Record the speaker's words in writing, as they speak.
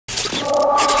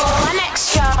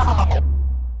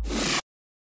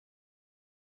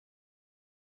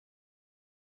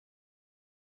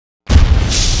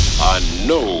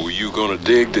You gonna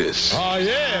dig this. Oh,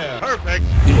 yeah. Perfect.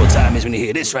 You know what time it is when you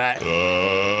hear this, right?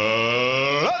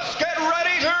 Let's get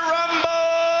ready to rumble!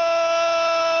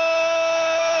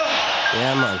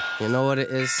 Yeah, man. You know what it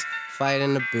is? Fight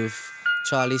in the booth.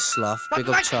 Charlie Sloth. Big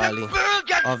up Charlie.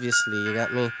 Obviously, you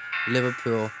get me?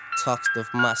 Liverpool. Talk stuff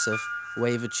massive.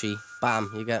 Wavertree.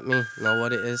 Bam. You get me? Know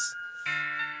what it is?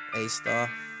 Aystar.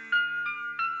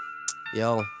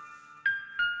 Yo.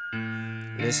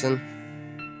 Listen.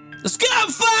 Let's go,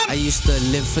 fam! I used to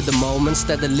live for the moment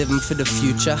instead of living for the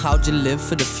future. How'd you live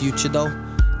for the future though?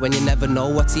 When you never know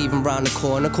what's even round the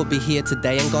corner. Could be here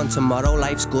today and gone tomorrow.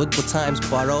 Life's good but time's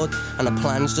borrowed, and a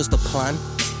plan's just a plan.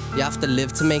 You have to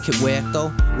live to make it work though.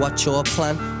 What's your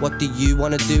plan? What do you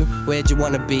wanna do? Where do you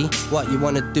wanna be? What you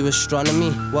wanna do?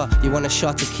 Astronomy? What? You want a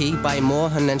shot a key? Buy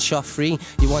more and then shot free?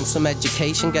 You want some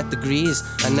education? Get degrees?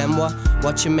 And then what?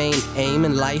 What's your main aim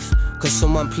in life? Could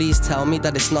someone please tell me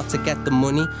that it's not to get the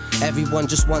money? Everyone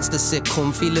just wants to sit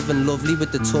comfy, living lovely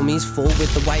with the tummies full,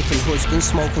 with the wife and husband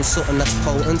smoking something that's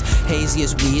potent, hazy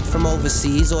as weed from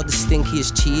overseas or the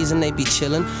stinkiest cheese, and they be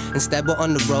chilling. Instead we're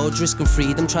on the roads risking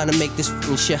freedom, trying to make this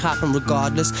fucking shit happen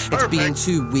regardless. It's been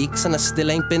 2 weeks and I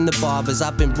still ain't been the barbers.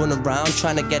 I've been running around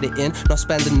trying to get it in, not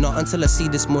spending nothing till I see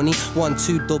this money. 1,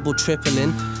 2, double,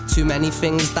 tripling. Too many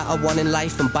things that I want in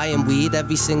life, and buying weed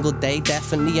every single day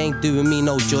definitely ain't doing me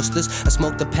no justice. I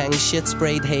smoke the peng shit,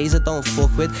 sprayed haze I don't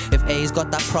fuck with. If A's got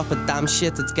that proper damn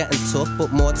shit, it's getting tough.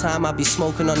 But more time I'll be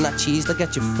smoking on that cheese to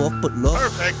get you fucked. But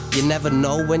look, you never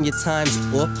know when your time's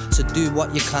up, so do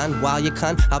what you can while you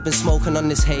can. I've been smoking on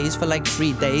this haze for like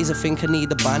 3 days. I think I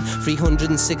need a ban.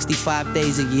 365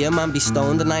 days a year, man, be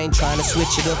stoned, and I ain't trying to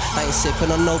switch it up. I ain't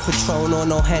sipping on no Patron or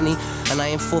no Henny, and I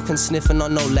ain't fucking sniffing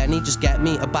on no Lenny. Just get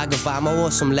me a bag of ammo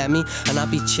or some Lemmy, and I'll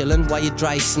be chilling while you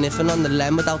dry sniffing on the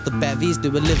lem without the bevies.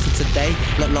 Do a live for today,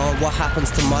 not knowing what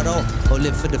happens tomorrow, or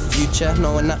live for the future,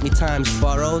 knowing that me time's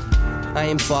borrowed. I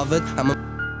ain't bothered, I'm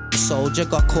a soldier,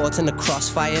 got caught in the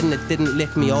crossfire and it didn't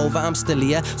lick me over. I'm still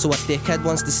here, so a dickhead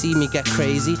wants to see me get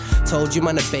crazy. Told you,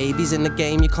 man, the baby's in the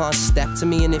game, you can't step to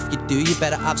me, and if you do, you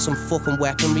better have some fucking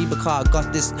weaponry, because I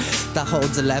got this that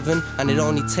holds 11, and it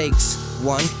only takes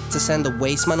 1 to send a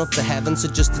waste man up to heaven. So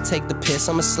just to take the piss,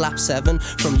 I'ma slap 7.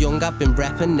 From young I've been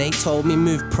reppin', they told me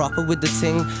move proper with the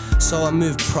ting, so I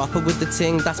move proper with the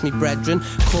ting. That's me brethren,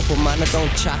 couple man I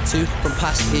don't chat to from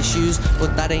past issues,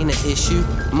 but that ain't an issue.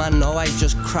 Man, no, I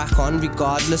just crack on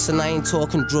regardless, and I ain't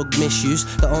talking drug misuse.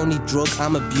 The only drug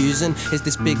I'm abusing is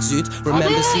this big zoot.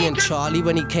 Remember seeing Charlie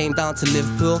when he came down to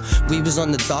Liverpool? We was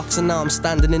on the docks and now I'm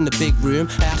standing in the big room.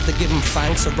 I have to give him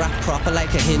thanks, I rap proper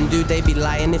like a Hindu. They be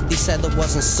lying if they said it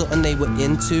wasn't something they were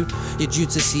into. You're due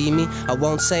to see me, I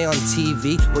won't say on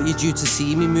TV, but you're due to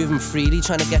see me moving freely,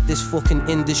 trying to get this fucking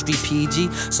industry PG,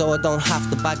 so I don't have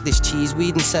to bag this cheese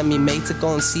weed and send me mate to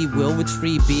go and see Will with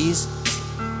 3 Bs.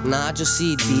 Nah, just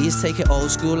CDs, take it old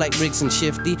school like Riggs and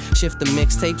Shifty. Shift the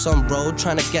mixtapes on road,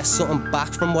 trying to get something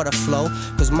back from what I flow.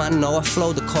 Cause man, know I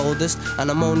flow the coldest,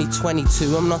 and I'm only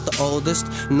 22, I'm not the oldest.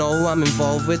 No, I'm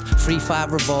involved with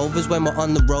 3-5 revolvers when we're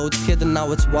on the road, kid. And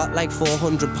now it's what, like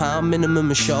 £400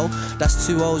 minimum a show? That's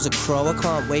 2 O's a crow, I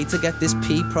can't wait to get this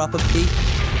P, proper P,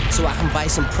 so I can buy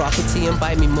some property and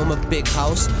buy me mum a big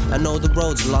house. I know the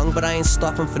road's long, but I ain't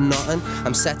stopping for nothing.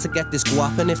 I'm set to get this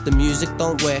guappin'. If the music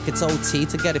don't work, it's OT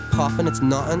to get it poppin'. It's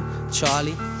nothing,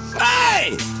 Charlie.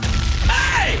 Hey!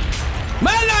 Hey!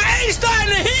 Man, like Aystar in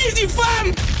the easy,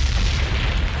 fam!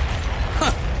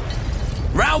 Huh.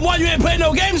 Round 1, you ain't playing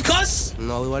no games, cuz.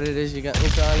 Know what it is, you got me,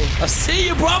 Charlie? I see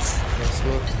you, bruv. That's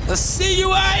me. I see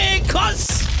you out here,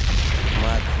 cuz.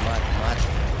 Mad.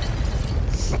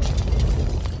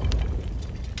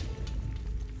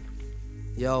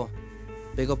 Yo,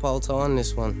 big up Alto on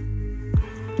this one.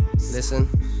 Listen,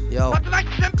 yo, I'm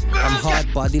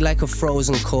hard body like a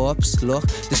frozen corpse. Look,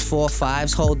 this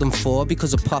 4-5s hold them 4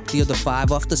 because I popped the other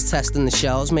 5 off, just testing the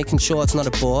shells, making sure it's not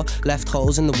a bore. Left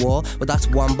holes in the wall, but that's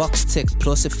 1 box ticked.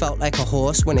 Plus it felt like a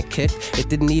horse when it kicked, it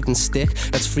didn't even stick.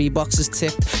 That's 3 boxes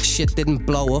ticked, shit didn't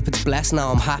blow up, it's blessed, now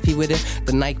I'm happy with it.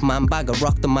 The Nike man bag, I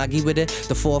rock the Maggie with it.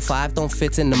 The 4-5 don't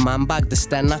fit in the man bag. The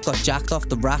Sten that got jacked off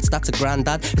the rats, that's a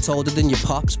granddad. It's older than your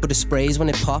pops, but it sprays when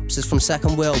it pops. It's from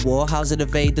 2nd World War, how's it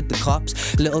evaded the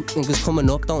cops? Little niggas coming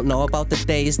up, don't know about the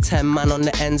days. 10 man on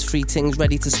the ends, 3 things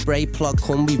ready to spray. Plug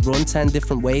come, we run 10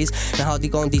 different ways. Now how they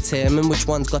gon' determine which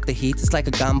one's got the heat? It's like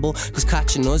a gamble, cause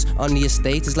catching us on the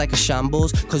estate is like a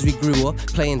shambles. Cause we grew up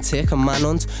playing tick and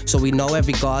manhunt, so we know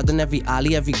every garden, every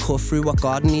alley, every cut through, what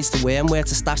garden needs to wear and where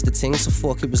to stash the things. So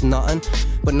fuck, it was nothing.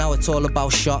 But now it's all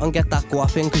about shot and get that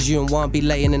guap in, cause you don't want to be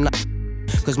laying in that,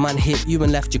 cause man hit you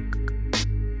and left you.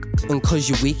 And cause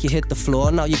you're weak, you hit the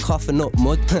floor, now you're coughing up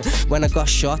mud. When I got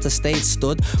shot, I stayed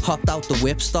stood. Hopped out the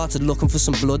whip, started looking for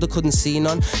some blood, I couldn't see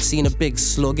none. Seen a big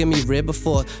slug in me rib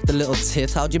before the little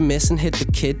tit. How'd you miss and hit the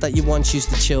kid that you once used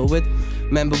to chill with?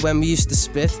 Remember when we used to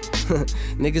spit?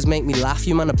 Niggas make me laugh,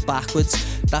 you man are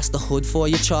backwards. That's the hood for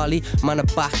you, Charlie. Man are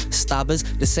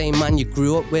backstabbers, the same man you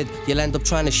grew up with. You'll end up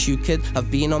trying to shoot, kid.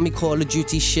 I've been on me Call of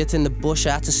Duty shit in the bush.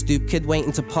 I had to stoop, kid,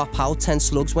 waiting to pop out. 10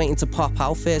 slugs waiting to pop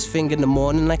out. First thing in the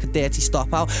morning like a dirty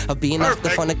stop out. I've been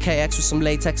active on a KX with some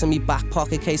latex in me back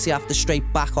pocket, case you have to straight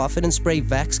back off it and spray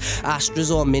Vex.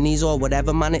 Astras or Minis or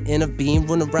whatever man it in have been.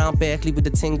 Run around Berkeley with the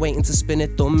ting waiting to spin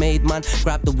it. Done made man,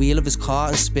 grab the wheel of his car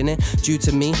and spin it. Due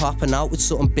to me hopping out with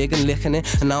something big and licking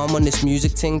it. And now I'm on this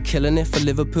music ting, killing it for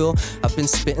Liverpool. I've been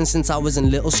spitting since I was in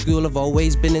little school. I've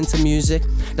always been into music.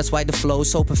 That's why the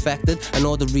flow's so perfected. And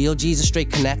all the real G's are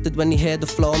straight connected. When you hear the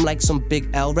flow, I'm like some big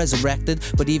L resurrected.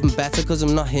 But even better cause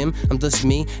I'm not him, I'm just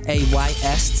me.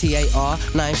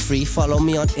 Aystar93. Follow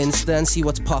me on Insta and see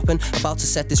what's popping. About to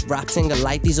set this rap thing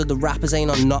alight. These other rappers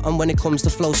ain't on nothing when it comes to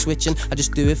flow switching. I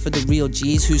just do it for the real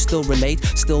G's who still relate.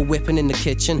 Still whipping in the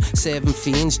kitchen, serving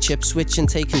fiends, chip switching,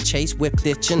 taking chase, whip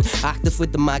ditching, active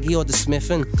with the Maggie or the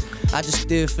Smithin'. I just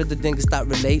do it for the dingus that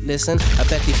relate. Listen, I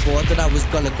bet they thought that I was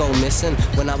gonna go missing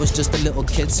when I was just a little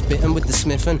kid spitting with the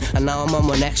Smithin'. And now I'm on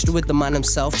one extra with the man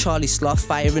himself, Charlie Sloth.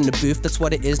 Fire in the booth, that's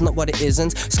what it is, not what it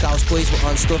isn't. Scouts boys were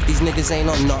on stuff, these niggas ain't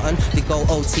on nothing. They go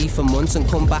OT for months and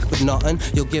come back with nothing.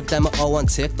 You'll give them an O on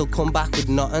tick, they'll come back with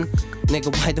nothing.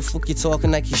 Nigga, why the fuck you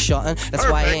talking like you shotting? That's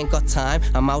why I ain't got time,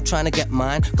 I'm out trying to get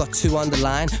mine. Got 2 on the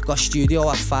line, got studio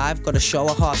at 5, got a show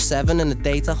at 7:30 and a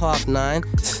date at 9:30.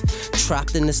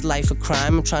 Trapped in this life of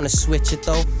crime, I'm trying to switch it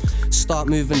though. Start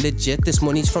moving legit, this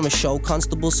money's from a show,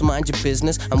 constable, so mind your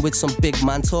business. I'm with some big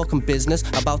man talking business,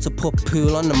 about to put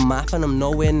pool on the map and I'm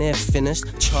nowhere near finished,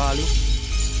 Charlie.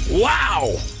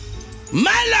 Wow!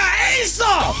 Man like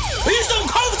Aystar! Are you so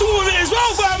comfortable with it as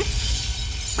well, fam?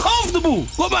 Comfortable!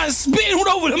 Got man spitting all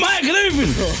over the mic and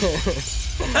everything.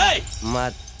 Hey!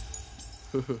 Mad.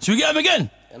 Should we get him again?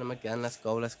 Get him again, let's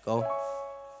go, let's go.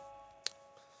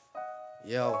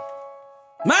 Yo.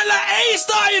 Man like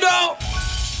Aystar, you know!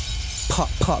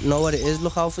 Pop, know what it is.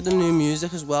 Look out for the new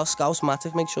music as well.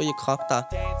 Scousematic, make sure you cop that.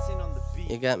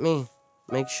 You get me?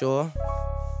 Make sure.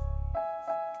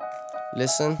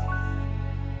 Listen.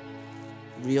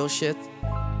 Real shit.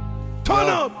 Turn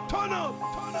up, turn up,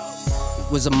 turn up.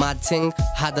 Was a mad thing,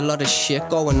 had a lot of shit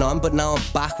going on, but now I'm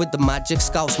back with the magic,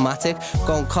 Scousematic.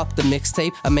 Go and cop the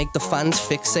mixtape, I make the fans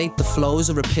fixate. The flows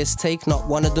are a piss take, not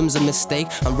one of them's a mistake.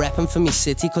 I'm repping for me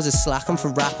city cause it's slacking for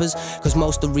rappers. Cause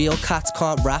most of real cats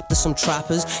can't rap, there's some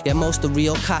trappers. Yeah, most of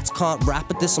real cats can't rap,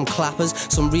 but there's some clappers.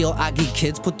 Some real aggy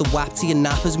kids put the whap to your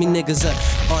nappers. Me niggas are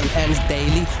on ends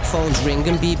daily, phones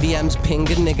ringing, BBMs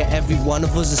pinging. Nigga, every one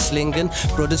of us is slinging.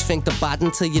 Brothers think they're bad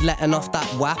until you're letting off that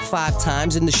whap 5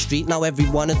 times in the street. Now every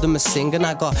one of them is singing.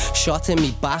 I got shot in me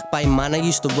back by a man I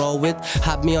used to roll with.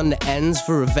 Had me on the ends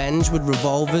for revenge with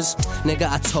revolvers. Nigga,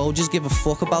 I told you, give a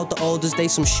fuck about the oldest. They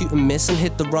some shoot and miss and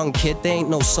hit the wrong kid. They ain't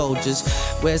no soldiers.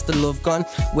 Where's the love gone?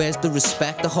 Where's the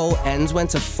respect? The whole ends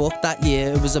went to fuck that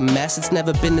year. It was a mess, it's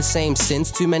never been the same since.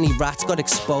 Too many rats got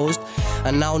exposed.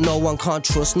 And now no one can't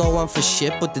trust no one for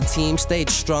shit. But the team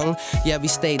stayed strong. Yeah, we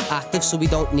stayed active, so we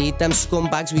don't need them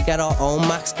scumbags. We get our own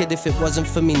max, kid. If it wasn't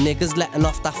for me niggas letting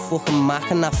off that fucking mac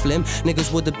and that flim,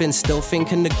 niggas would have been still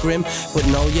thinking the grim. But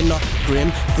no, you're not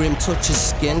grim. Grim touches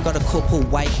skin. Got a couple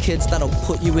white kids that'll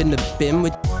put you in the bin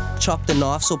with chopped and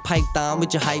off. So pipe down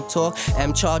with your hype talk.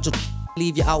 M-Charge will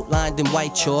leave you outlined in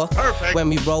white chalk. Perfect. When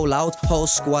we roll out, whole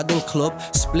squad and club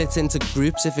split into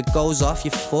groups. If it goes off,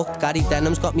 you fucked. Gary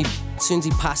Denham's got me. Soon as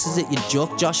he passes it, you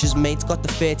juck. Josh's mate's got the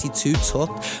 32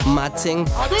 tucked. Mad ting,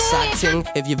 sad ting.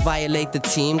 If you violate the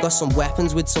team, got some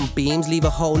weapons with some beams. Leave a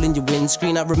hole in your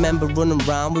windscreen. I remember running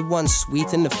around with one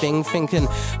sweet in the thing, thinking,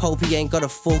 hope he ain't got a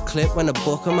full clip when I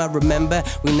book him. I remember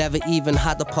we never even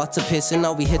had a pot to piss in.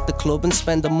 Now we hit the club and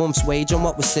spend a month's wage on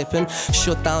what we're sipping.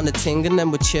 Shut down the ting and then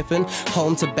we're chipping.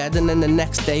 Home to bed and then the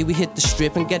next day we hit the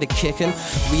strip and get it kicking.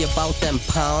 We about them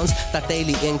pounds, that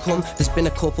daily income. There's been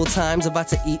a couple times I've had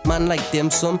to eat man like dim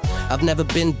sum. I've never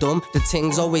been dumb, the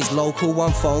thing's always local.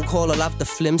 One phone call, I'll have the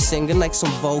flim singing like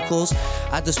some vocals.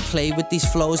 I just play with these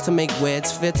flows to make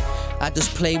words fit. I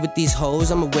just play with these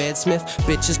hoes, I'm a wordsmith.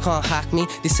 Bitches can't hack me,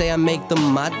 they say I make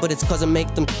them mad, but it's cause I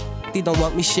make them. They don't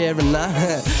want me sharing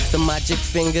that. The magic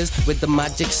fingers with the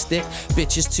magic stick.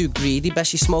 Bitches too greedy, bet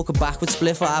she smoke a backward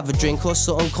spliff or have a drink or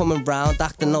something. Coming round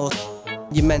acting all.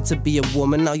 You meant to be a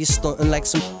woman, now you're stunting like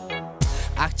some.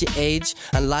 act your age,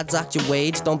 and lads act your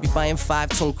wage. Don't be buying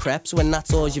 5-ton crepes when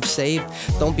that's all you've saved.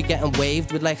 Don't be getting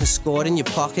waved with like a score in your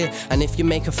pocket. And if you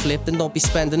make a flip, then don't be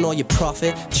spending all your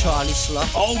profit. Charlie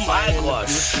Sloth. Oh my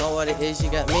gosh. You know what it is, you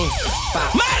get me?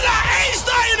 Back. Man, like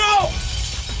Aystar, you know!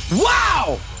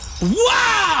 Wow!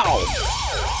 Wow!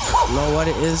 You know what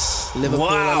it is? Liverpool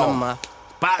on the map.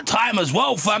 About time as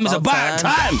well, fam. It's about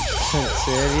time.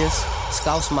 Serious?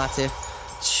 Scouse-matic.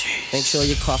 Make sure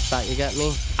you cough that, you get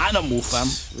me? Animal, fam.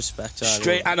 Respect, Charlie.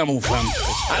 Straight animal, fam.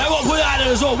 And I got to put it out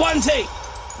there as well. One take.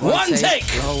 One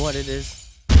take. You know what it is?